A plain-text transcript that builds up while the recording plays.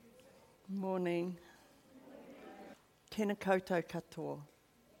Morning. Tēnā koutou katoa.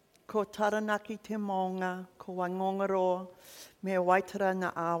 Ko taranaki te maunga, ko wangongaro, me waitara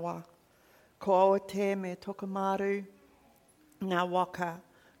ngā awa. Ko aote me tokomaru, ngā waka.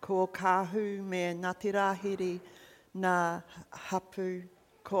 Ko kāhu me Ngāti Rāhiri, ngā hapu.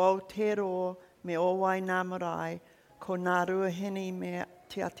 Ko Aotearoa me owai ngā marae. Ko ngā ruahine me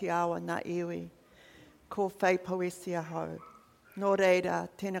te atiawa ngā iwi. Ko Faye Pouesi ahau. Nō reira,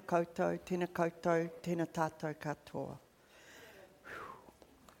 tēnā koutou, tēnā tātou katoa.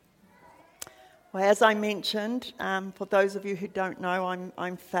 Well, as I mentioned, for those of you who don't know,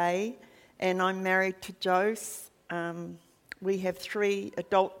 I'm Faye, and I'm married to Jose. We have 3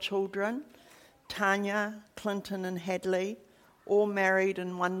 adult children, Tanya, Clinton and Hadley, all married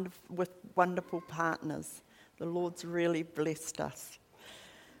and with wonderful partners. The Lord's really blessed us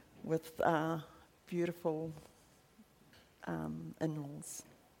with beautiful in-laws.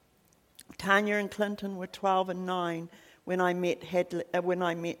 Tanya and Clinton were 12 and 9 when I met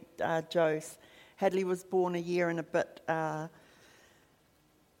Jose. Hadley was born a year and a bit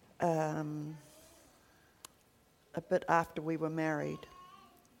after we were married.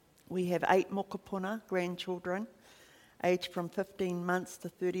 We have 8 mokopuna grandchildren, aged from 15 months to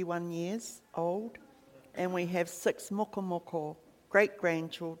 31 years old, and we have 6 mokomoko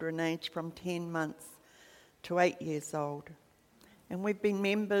great-grandchildren, aged from 10 months to 8 years old. And we've been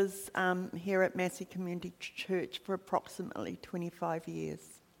members here at Massey Community Church for approximately 25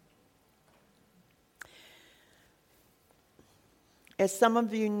 years. As some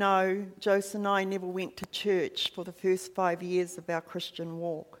of you know, Jose and I never went to church for the first 5 years of our Christian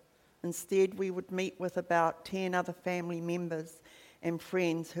walk. Instead, we would meet with about 10 other family members and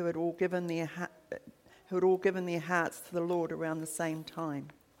friends who had all given their hearts to the Lord around the same time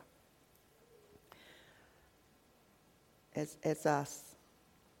as us.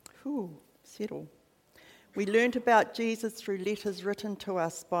 Settle. We learnt about Jesus through letters written to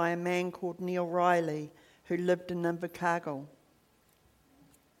us by a man called Neil Riley, who lived in Invercargill.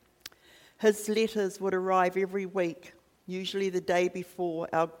 His letters would arrive every week, usually the day before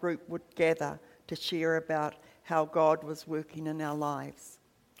our group would gather to share about how God was working in our lives.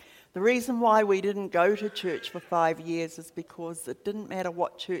 The reason why we didn't go to church for 5 years is because it didn't matter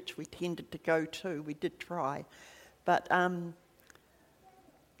what church we tended to go to. We did try. But,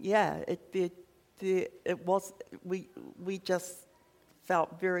 we just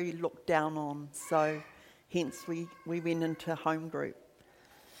felt very looked down on, so hence we went into home group.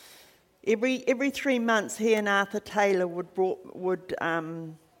 Every 3 months, he and Arthur Taylor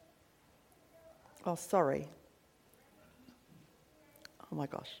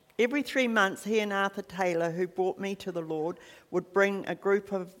Every 3 months, he and Arthur Taylor, who brought me to the Lord, would bring a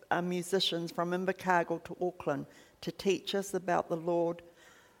group of musicians from Invercargill to Auckland to teach us about the Lord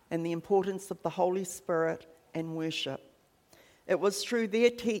and the importance of the Holy Spirit and worship. It was through their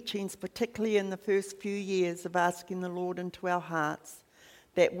teachings, particularly in the first few years of asking the Lord into our hearts,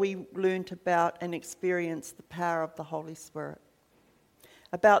 that we learnt about and experienced the power of the Holy Spirit.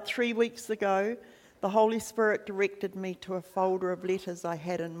 About 3 weeks ago, the Holy Spirit directed me to a folder of letters I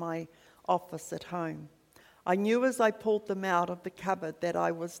had in my office at home. I knew as I pulled them out of the cupboard that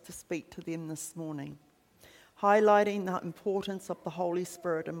I was to speak to them this morning, highlighting the importance of the Holy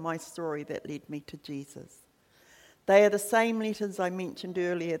Spirit in my story that led me to Jesus. They are the same letters I mentioned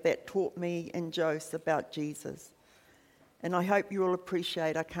earlier that taught me and Jose about Jesus. And I hope you will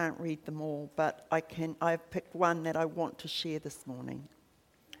appreciate, I can't read them all, but I've picked one that I want to share this morning.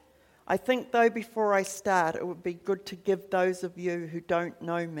 I think, though, before I start, it would be good to give those of you who don't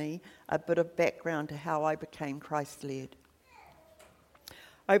know me a bit of background to how I became Christ-led.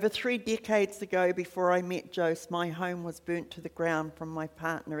 Over 3 decades ago, before I met Jose, my home was burnt to the ground from my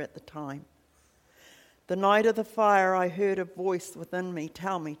partner at the time. The night of the fire, I heard a voice within me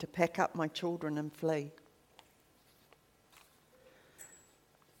tell me to pack up my children and flee.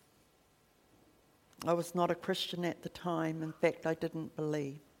 I was not a Christian at the time. In fact, I didn't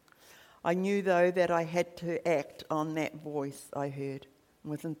believe. I knew, though, that I had to act on that voice I heard.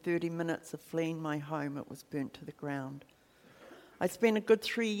 Within 30 minutes of fleeing my home, it was burnt to the ground. I spent a good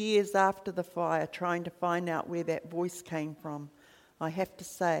 3 years after the fire trying to find out where that voice came from. I have to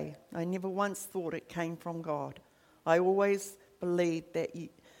say, I never once thought it came from God. I always believed that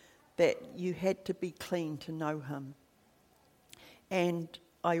you had to be clean to know Him. And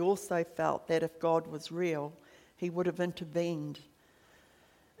I also felt that if God was real, He would have intervened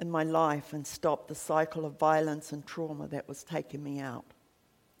in my life and stopped the cycle of violence and trauma that was taking me out.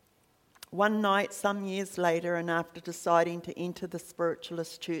 One night, some years later, and after deciding to enter the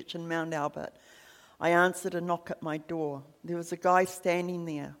spiritualist church in Mount Albert, I answered a knock at my door. There was a guy standing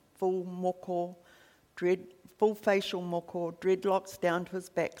there, full full facial moko, dreadlocks down to his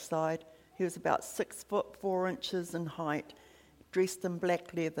backside. He was about 6 foot 4 inches in height, dressed in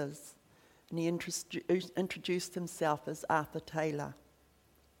black leathers, and he introduced himself as Arthur Taylor.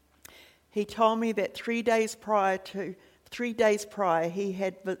 He told me that 3 days prior he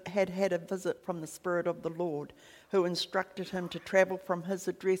had a visit from the Spirit of the Lord, who instructed him to travel from his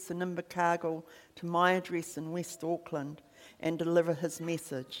address in Invercargill to my address in West Auckland and deliver his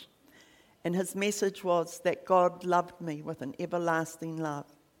message. And his message was that God loved me with an everlasting love.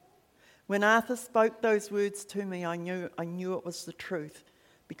 When Arthur spoke those words to me, I knew it was the truth,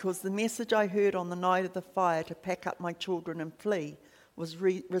 because the message I heard on the night of the fire to pack up my children and flee was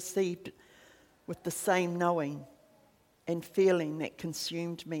received with the same knowing and feeling that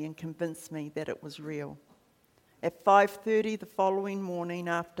consumed me and convinced me that it was real. At 5:30 the following morning,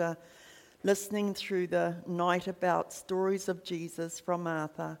 after listening through the night about stories of Jesus from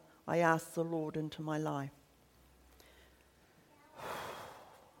Arthur, I asked the Lord into my life.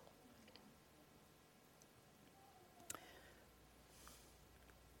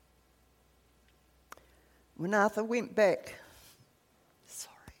 When Arthur went back,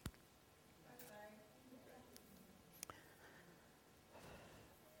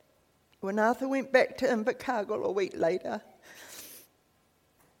 When Arthur went back to Invercargill a week later,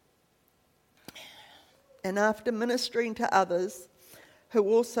 and after ministering to others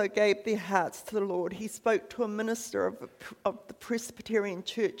who also gave their hearts to the Lord, he spoke to a minister of the Presbyterian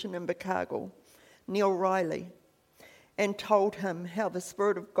Church in Invercargill, Neil Riley, and told him how the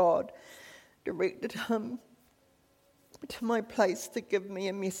Spirit of God directed him to my place to give me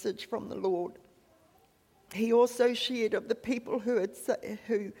a message from the Lord. He also shared of the people who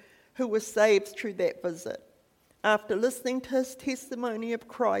were saved through that visit. After listening to a testimony of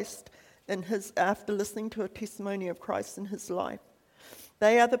Christ in his life,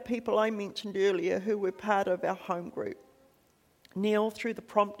 they are the people I mentioned earlier who were part of our home group. Neil, through the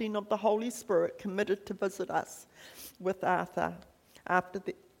prompting of the Holy Spirit, committed to visit us with Arthur.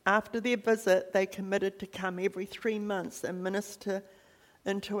 After their visit, they committed to come every 3 months and minister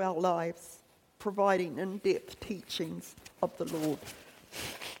into our lives, providing in-depth teachings of the Lord.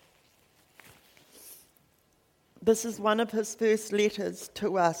 This is one of his first letters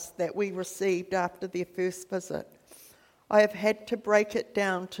to us that we received after their first visit. I have had to break it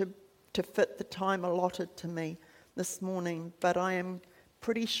down to fit the time allotted to me this morning, but I am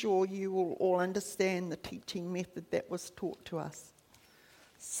pretty sure you will all understand the teaching method that was taught to us.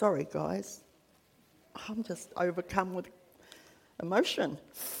 Sorry, guys. I'm just overcome with emotion.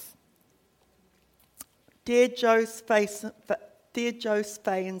 Dear Joe's Faye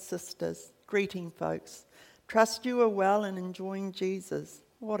and sisters, greeting folks. Trust you are well and enjoying Jesus.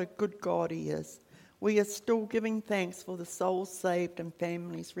 What a good God he is. We are still giving thanks for the souls saved and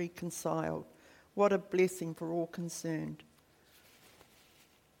families reconciled. What a blessing for all concerned.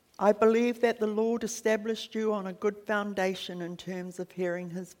 I believe that the Lord established you on a good foundation in terms of hearing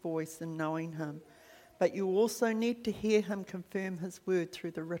his voice and knowing him. But you also need to hear him confirm his word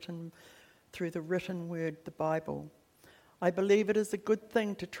through the written word, the Bible. I believe it is a good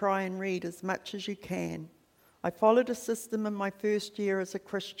thing to try and read as much as you can. I followed a system in my first year as a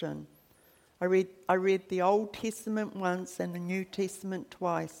Christian. I read the Old Testament once and the New Testament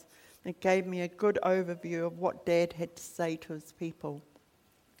twice. It gave me a good overview of what Dad had to say to his people.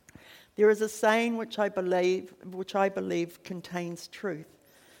 There is a saying which I believe contains truth.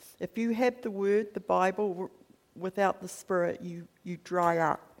 If you have the Word, the Bible, without the Spirit, you dry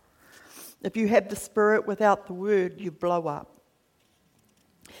up. If you have the Spirit without the Word, you blow up.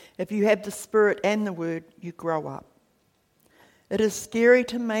 If you have the Spirit and the Word, you grow up. It is scary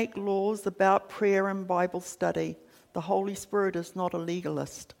to make laws about prayer and Bible study. The Holy Spirit is not a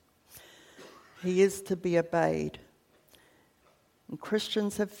legalist. He is to be obeyed. And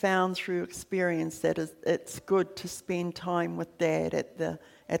Christians have found through experience that it's good to spend time with Dad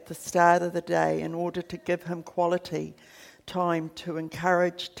at the start of the day in order to give him quality time to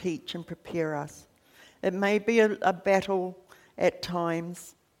encourage, teach, and prepare us. It may be a battle at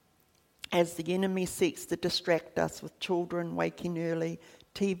times as the enemy seeks to distract us with children waking early,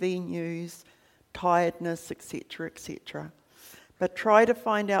 TV news, tiredness, etc., etc. But try to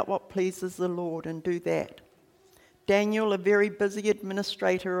find out what pleases the Lord and do that. Daniel, a very busy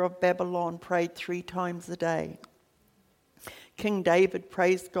administrator of Babylon, prayed 3 times a day. King David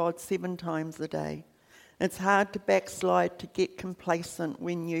praised God 7 times a day. It's hard to backslide, to get complacent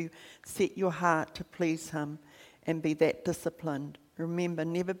when you set your heart to please him and be that disciplined. Remember,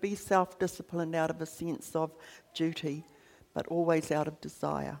 never be self-disciplined out of a sense of duty, but always out of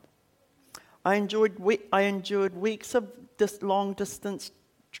desire. I endured weeks of long-distance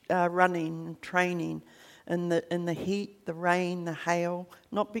running and training in the heat, the rain, the hail,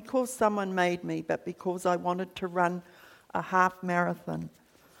 not because someone made me, but because I wanted to run a half marathon.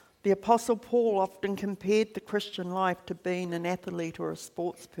 The Apostle Paul often compared the Christian life to being an athlete or a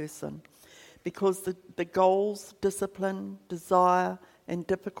sports person because the goals, discipline, desire, and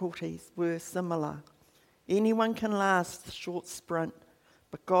difficulties were similar. Anyone can last a short sprint,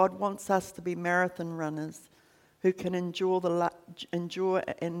 but God wants us to be marathon runners who can endure,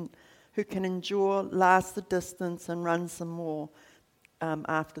 last the distance, and run some more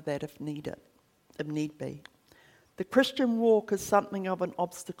after that if need be. The Christian walk is something of an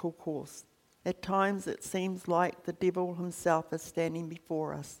obstacle course. At times it seems like the devil himself is standing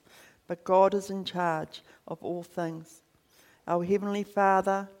before us, but God is in charge of all things. Our Heavenly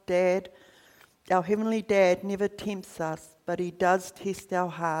Dad never tempts us, but He does test our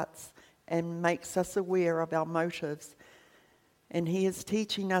hearts and makes us aware of our motives. And He is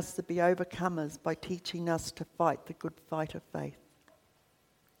teaching us to be overcomers by teaching us to fight the good fight of faith.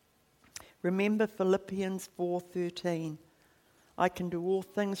 Remember Philippians 4:13. I can do all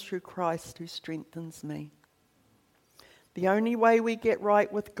things through Christ who strengthens me. The only way we get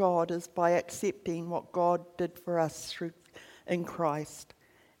right with God is by accepting what God did for us in Christ,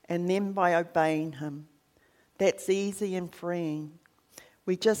 and then by obeying Him. That's easy and freeing.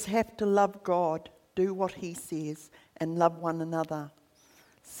 We just have to love God, do what He says, and love one another.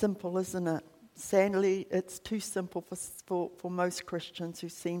 Simple, isn't it? Sadly, it's too simple for most Christians who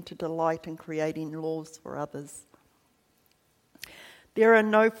seem to delight in creating laws for others. There are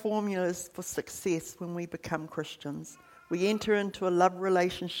no formulas for success when we become Christians. We enter into a love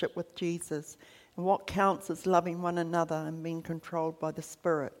relationship with Jesus, and what counts is loving one another and being controlled by the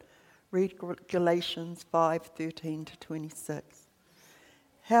Spirit. Read Galatians 5:13 to 26.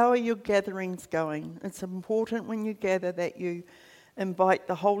 How are your gatherings going? It's important when you gather that you invite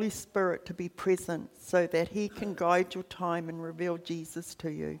the Holy Spirit to be present so that He can guide your time and reveal Jesus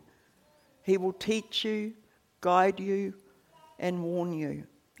to you. He will teach you, guide you, and warn you.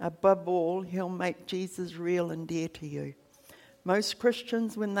 Above all, He'll make Jesus real and dear to you. Most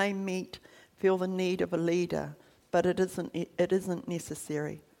Christians, when they meet, feel the need of a leader, but it isn't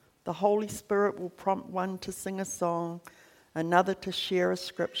necessary. The Holy Spirit will prompt one to sing a song, another to share a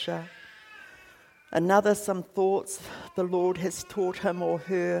scripture, another some thoughts the Lord has taught him or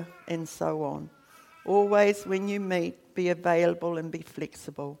her, and so on. Always when you meet, be available and be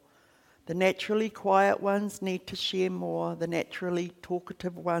flexible. The naturally quiet ones need to share more. The naturally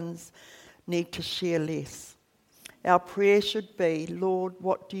talkative ones need to share less. Our prayer should be, Lord,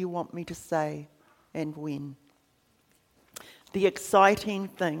 what do you want me to say and when? The exciting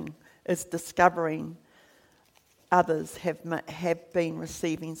thing is discovering others have been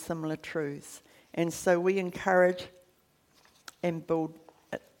receiving similar truths. And so we encourage and build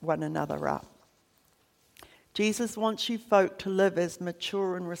one another up. Jesus wants you folk to live as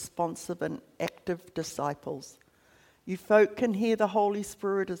mature and responsive and active disciples. You folk can hear the Holy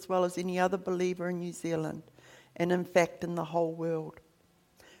Spirit as well as any other believer in New Zealand, and in fact in the whole world.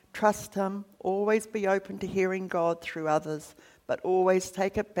 Trust Him, always be open to hearing God through others, but always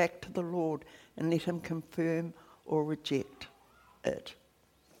take it back to the Lord and let Him confirm or reject it.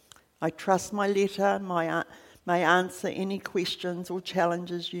 I trust my letter may answer any questions or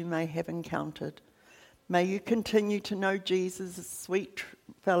challenges you may have encountered. May you continue to know Jesus' sweet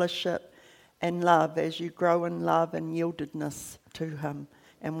fellowship and love as you grow in love and yieldedness to Him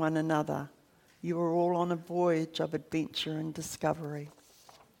and one another. You are all on a voyage of adventure and discovery.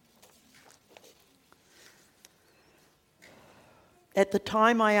 At the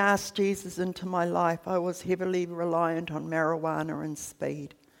time I asked Jesus into my life, I was heavily reliant on marijuana and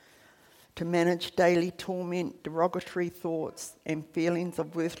speed to manage daily torment, derogatory thoughts, and feelings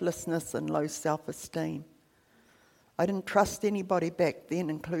of worthlessness and low self-esteem. I didn't trust anybody back then,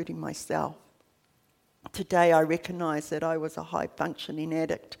 including myself. Today I recognise that I was a high-functioning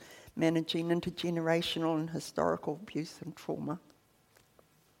addict, managing intergenerational and historical abuse and trauma.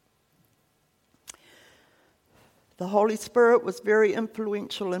 The Holy Spirit was very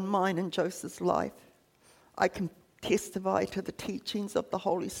influential in mine and Joseph's life. I can testify to the teachings of the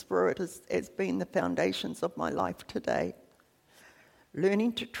Holy Spirit as being the foundations of my life today.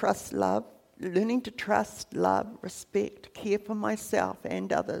 Learning to trust, love, respect, care for myself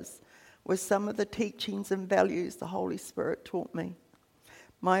and others were some of the teachings and values the Holy Spirit taught me.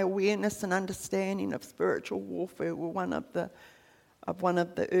 My awareness and understanding of spiritual warfare were one of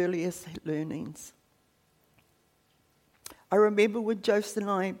the earliest learnings. I remember when Joseph and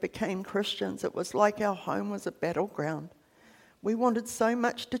I became Christians, it was like our home was a battleground. We wanted so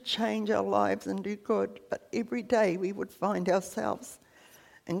much to change our lives and do good, but every day we would find ourselves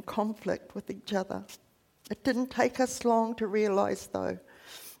in conflict with each other. It didn't take us long to realise, though,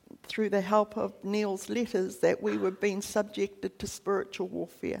 through the help of Neil's letters, that we were being subjected to spiritual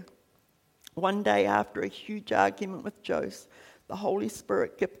warfare. One day, after a huge argument with Jose, the Holy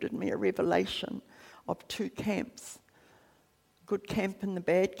Spirit gifted me a revelation of two camps: good camp and the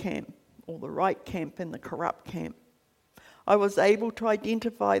bad camp, or the right camp and the corrupt camp. I was able to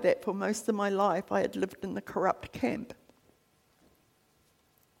identify that for most of my life I had lived in the corrupt camp.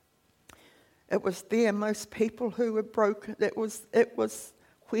 It was there most people who were broken, it was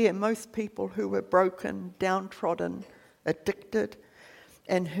where most people who were broken, downtrodden, addicted,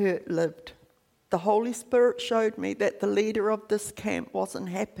 and hurt lived. The Holy Spirit showed me that the leader of this camp wasn't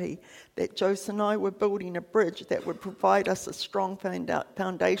happy that Jose and I were building a bridge that would provide us a strong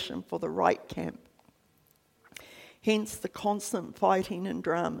foundation for the right camp. Hence the constant fighting and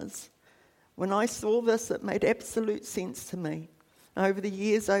dramas. When I saw this, it made absolute sense to me. Over the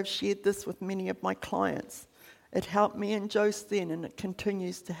years, I've shared this with many of my clients. It helped me and Jose then, and it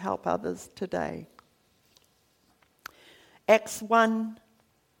continues to help others today. Acts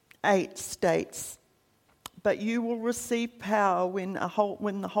 1:8 states, "But you will receive power when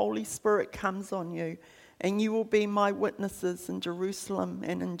the Holy Spirit comes on you, and you will be my witnesses in Jerusalem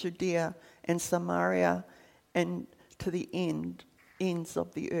and in Judea and Samaria and to the ends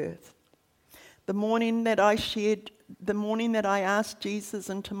of the earth." The morning that I asked Jesus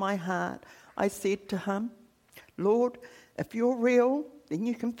into my heart, I said to him, "Lord, if you're real, then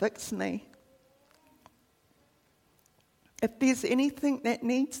you can fix me. If there's anything that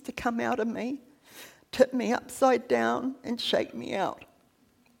needs to come out of me, tip me upside down and shake me out."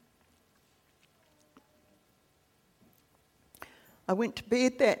 I went to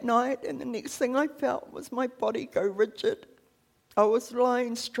bed that night, and the next thing I felt was my body go rigid. I was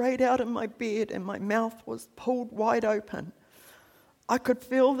lying straight out in my bed, and my mouth was pulled wide open. I could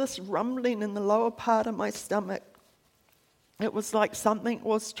feel this rumbling in the lower part of my stomach. It was like something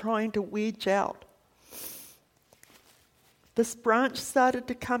was trying to wedge out. This branch started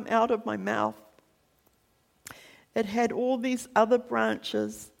to come out of my mouth. It had all these other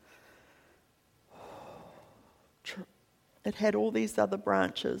branches.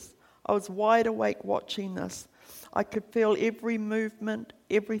 I was wide awake watching this. I could feel every movement,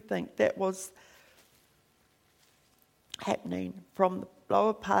 everything that was happening from the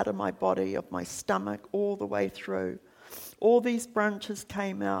lower part of my body, of my stomach, all the way through. All these branches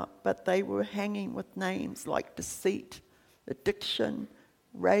came out, but they were hanging with names like deceit, addiction,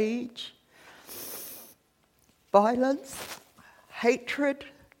 rage, violence, hatred,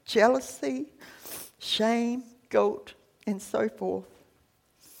 jealousy, shame, guilt, and so forth.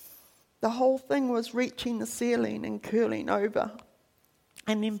 The whole thing was reaching the ceiling and curling over.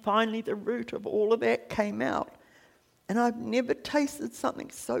 And then finally the root of all of that came out. And I've never tasted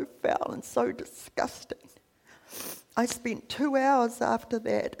something so foul and so disgusting. I spent 2 hours after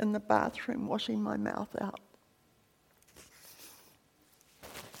that in the bathroom washing my mouth out.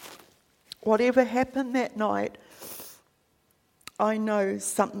 Whatever happened that night, I know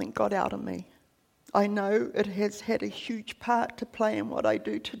something got out of me. I know it has had a huge part to play in what I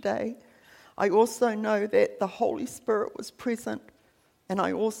do today. I also know that the Holy Spirit was present, and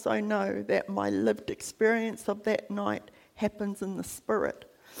I also know that my lived experience of that night happens in the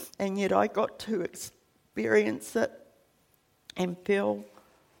Spirit, and yet I got to experience it and feel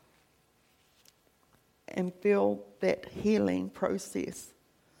that healing process.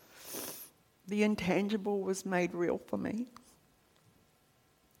 The intangible was made real for me.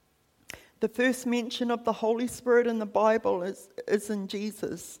 The first mention of the Holy Spirit in the Bible is in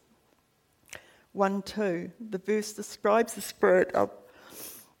Jesus. 1:2. The verse describes the Spirit of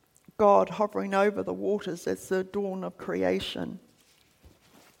God hovering over the waters as the dawn of creation.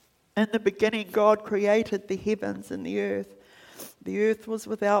 In the beginning, God created the heavens and the earth. The earth was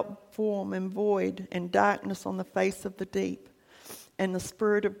without form and void, and darkness on the face of the deep. And the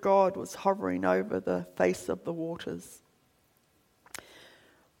Spirit of God was hovering over the face of the waters.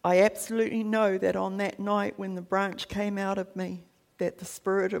 I absolutely know that on that night when the branch came out of me, that the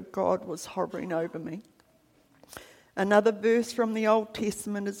Spirit of God was hovering over me. Another verse from the Old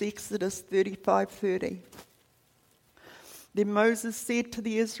Testament is Exodus 35:30. Then Moses said to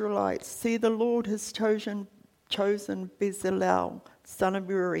the Israelites, "See, the Lord has chosen Bezalel, son of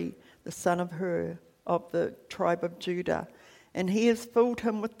Uri, the son of Hur, of the tribe of Judah, and he has filled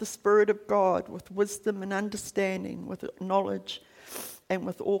him with the Spirit of God, with wisdom and understanding, with knowledge, and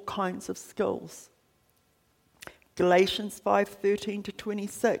with all kinds of skills." Galatians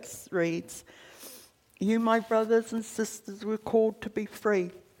 5:13-26 reads, "You, my brothers and sisters, were called to be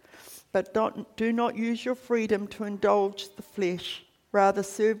free, but do not use your freedom to indulge the flesh. Rather,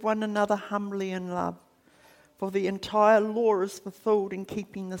 serve one another humbly in love. For the entire law is fulfilled in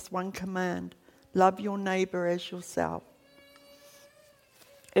keeping this one command: love your neighbour as yourself.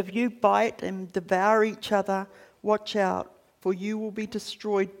 If you bite and devour each other, watch out, for you will be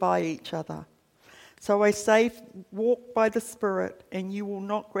destroyed by each other. So I say, walk by the Spirit, and you will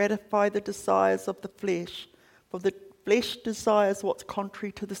not gratify the desires of the flesh. For the flesh desires what's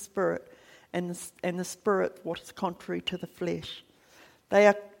contrary to the Spirit, and the Spirit what is contrary to the flesh.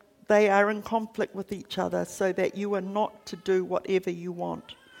 They are in conflict with each other, so that you are not to do whatever you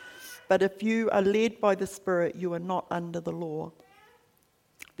want. But if you are led by the Spirit, you are not under the law.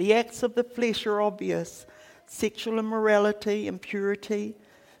 The acts of the flesh are obvious: sexual immorality, impurity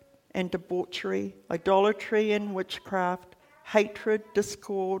and debauchery, idolatry and witchcraft, hatred,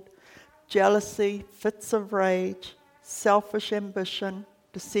 discord, jealousy, fits of rage, selfish ambition,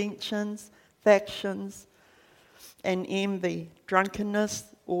 dissensions, factions, and envy,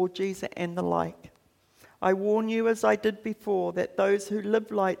 drunkenness, orgies, and the like. I warn you, as I did before, that those who live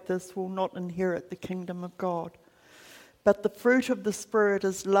like this will not inherit the kingdom of God. But the fruit of the Spirit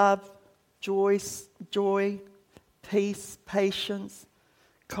is love, joy, peace, patience,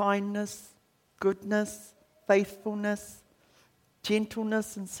 kindness, goodness, faithfulness,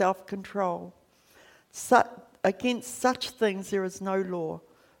 gentleness, and self-control. Against such things there is no law.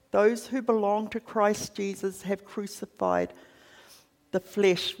 Those who belong to Christ Jesus have crucified the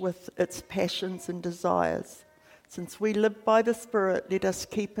flesh with its passions and desires. Since we live by the Spirit, let us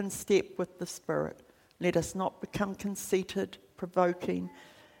keep in step with the Spirit. Let us not become conceited, provoking,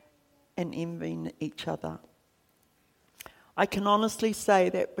 and envying each other. I can honestly say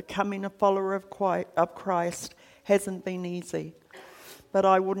that becoming a follower of Christ hasn't been easy, but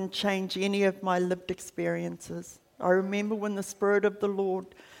I wouldn't change any of my lived experiences. I remember when the Spirit of the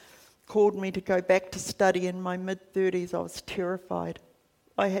Lord called me to go back to study in my mid-30s, I was terrified.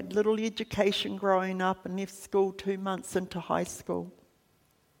 I had little education growing up and left school 2 months into high school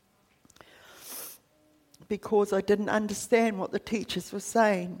because I didn't understand what the teachers were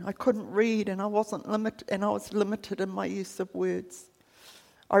saying. I couldn't read, and I was limited in my use of words.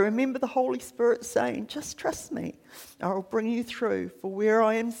 I remember the Holy Spirit saying, "Just trust me. I will bring you through. For where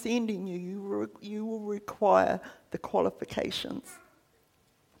I am sending you, you will require the qualifications."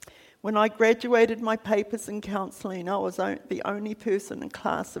 When I graduated my papers in counselling, I was the only person in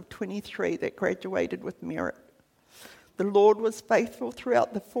class of 23 that graduated with merit. The Lord was faithful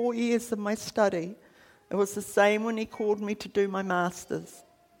throughout the 4 years of my study. It was the same when He called me to do my master's.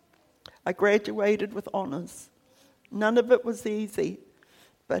 I graduated with honours. None of it was easy,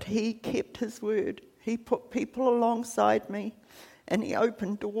 but He kept His word. He put people alongside me, and He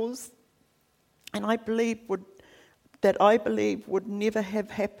opened doors, and I believe would never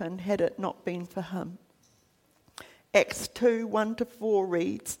have happened had it not been for Him. Acts 2, 1-4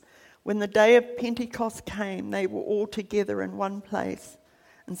 reads, "When the day of Pentecost came, they were all together in one place.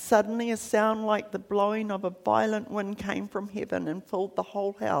 And suddenly a sound like the blowing of a violent wind came from heaven and filled the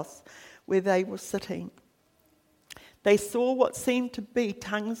whole house where they were sitting. They saw what seemed to be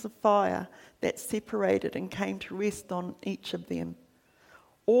tongues of fire that separated and came to rest on each of them.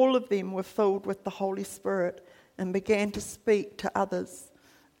 All of them were filled with the Holy Spirit and began to speak in other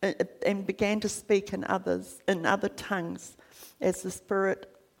tongues as the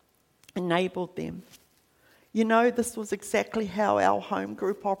Spirit enabled them." You know, this was exactly how our home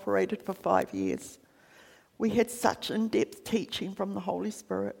group operated for 5 years. We had such in-depth teaching from the Holy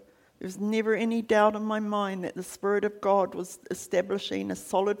Spirit. There was never any doubt in my mind that the Spirit of God was establishing a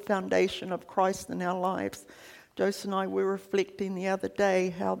solid foundation of Christ in our lives. Joseph and I were reflecting the other day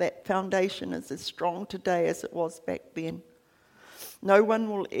how that foundation is as strong today as it was back then. No one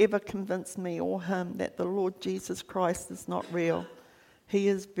will ever convince me or him that the Lord Jesus Christ is not real. He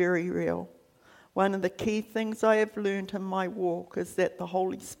is very real. One of the key things I have learned in my walk is that the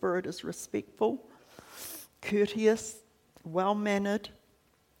Holy Spirit is respectful, courteous, well-mannered.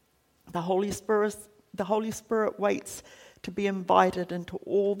 The Holy Spirit waits to be invited into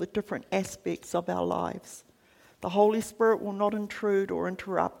all the different aspects of our lives. The Holy Spirit will not intrude or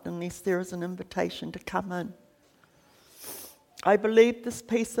interrupt unless there is an invitation to come in. I believe this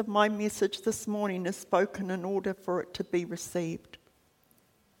piece of my message this morning is spoken in order for it to be received.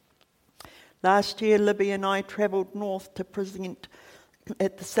 Last year, Libby and I travelled north to present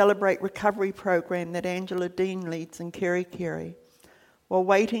at the Celebrate Recovery program that Angela Dean leads in Kerikeri. While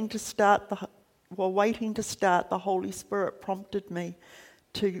waiting to start, the Holy Spirit prompted me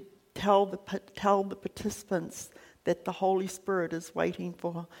to tell the participants that the Holy Spirit is waiting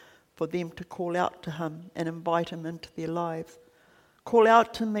for them to call out to Him and invite Him into their lives. "Call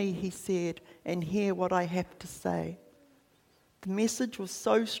out to me," He said, "and hear what I have to say." The message was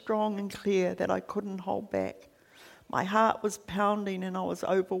so strong and clear that I couldn't hold back. My heart was pounding and I was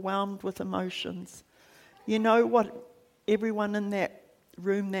overwhelmed with emotions. You know what? Everyone in that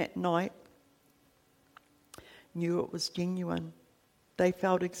room that night knew it was genuine. They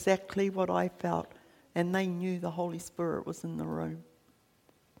felt exactly what I felt, and they knew the Holy Spirit was in the room.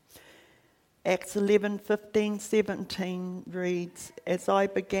 Acts 11:15-17 reads, "As I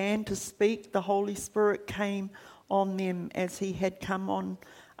began to speak, the Holy Spirit came on them as he had come on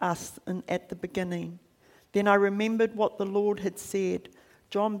us at the beginning. Then I remembered what the Lord had said,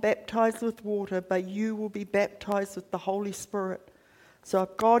 'John baptized with water, but you will be baptized with the Holy Spirit.' So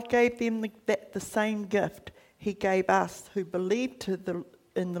if God gave them the same gift he gave us who believed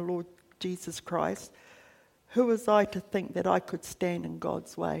in the Lord Jesus Christ, who was I to think that I could stand in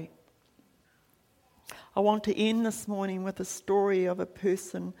God's way?" I want to end this morning with a story of a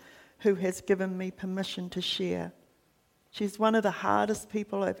person who has given me permission to share. She's one of the hardest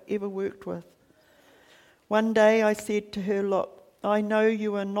people I've ever worked with. One day I said to her, "Look, I know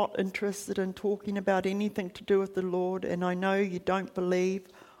you are not interested in talking about anything to do with the Lord, and I know you don't believe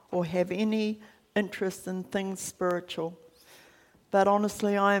or have any interest in things spiritual. But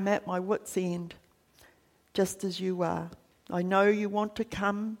honestly, I am at my wit's end, just as you are. I know you want to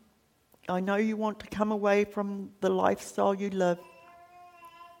come away from the lifestyle you live.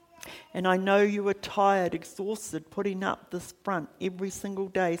 And I know you are tired, exhausted, putting up this front every single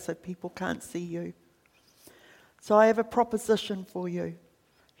day so people can't see you. So I have a proposition for you.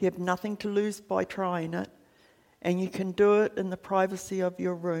 You have nothing to lose by trying it, and you can do it in the privacy of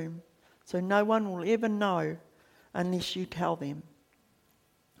your room, so no one will ever know unless you tell them."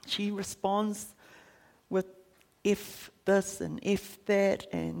 She responds with if this and if that,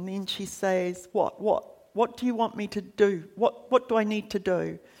 and then she says, What do you want me to do? What do I need to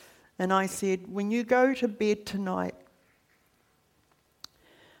do? And I said, "When you go to bed tonight,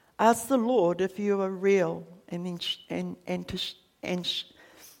 ask the Lord if you are real, and then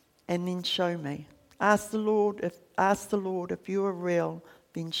then show me. Ask the Lord if you are real,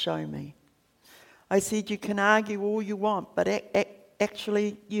 then show me." I said, "You can argue all you want, but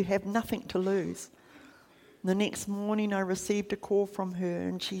actually you have nothing to lose." The next morning I received a call from her,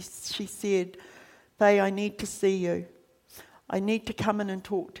 and she said, "Faye, I need to see you. I need to come in and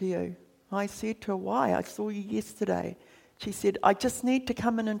talk to you." I said to her, "Why? I saw you yesterday." She said, "I just need to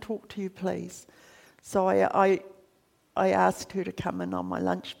come in and talk to you, please." So I asked her to come in on my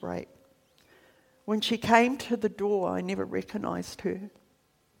lunch break. When she came to the door, I never recognized her.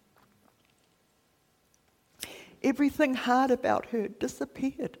 Everything hard about her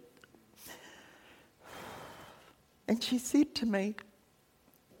disappeared. And she said to me,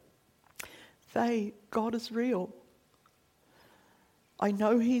 "Faye, God is real. I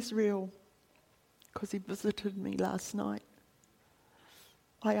know he's real because he visited me last night.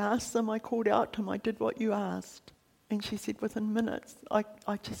 I asked him, I called out to him, I did what you asked." And she said within minutes, I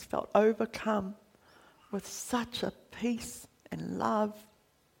just felt overcome with such a peace and love.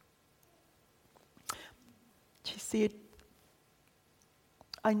 She said,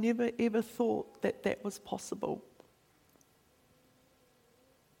 "I never ever thought that was possible."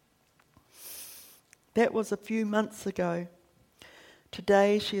 That was a few months ago.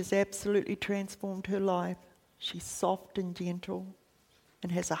 Today she has absolutely transformed her life. She's soft and gentle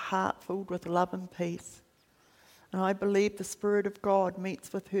and has a heart filled with love and peace. And I believe the Spirit of God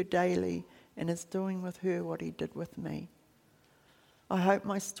meets with her daily and is doing with her what he did with me. I hope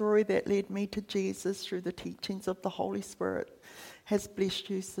my story that led me to Jesus through the teachings of the Holy Spirit has blessed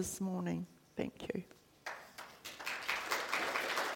you this morning. Thank you.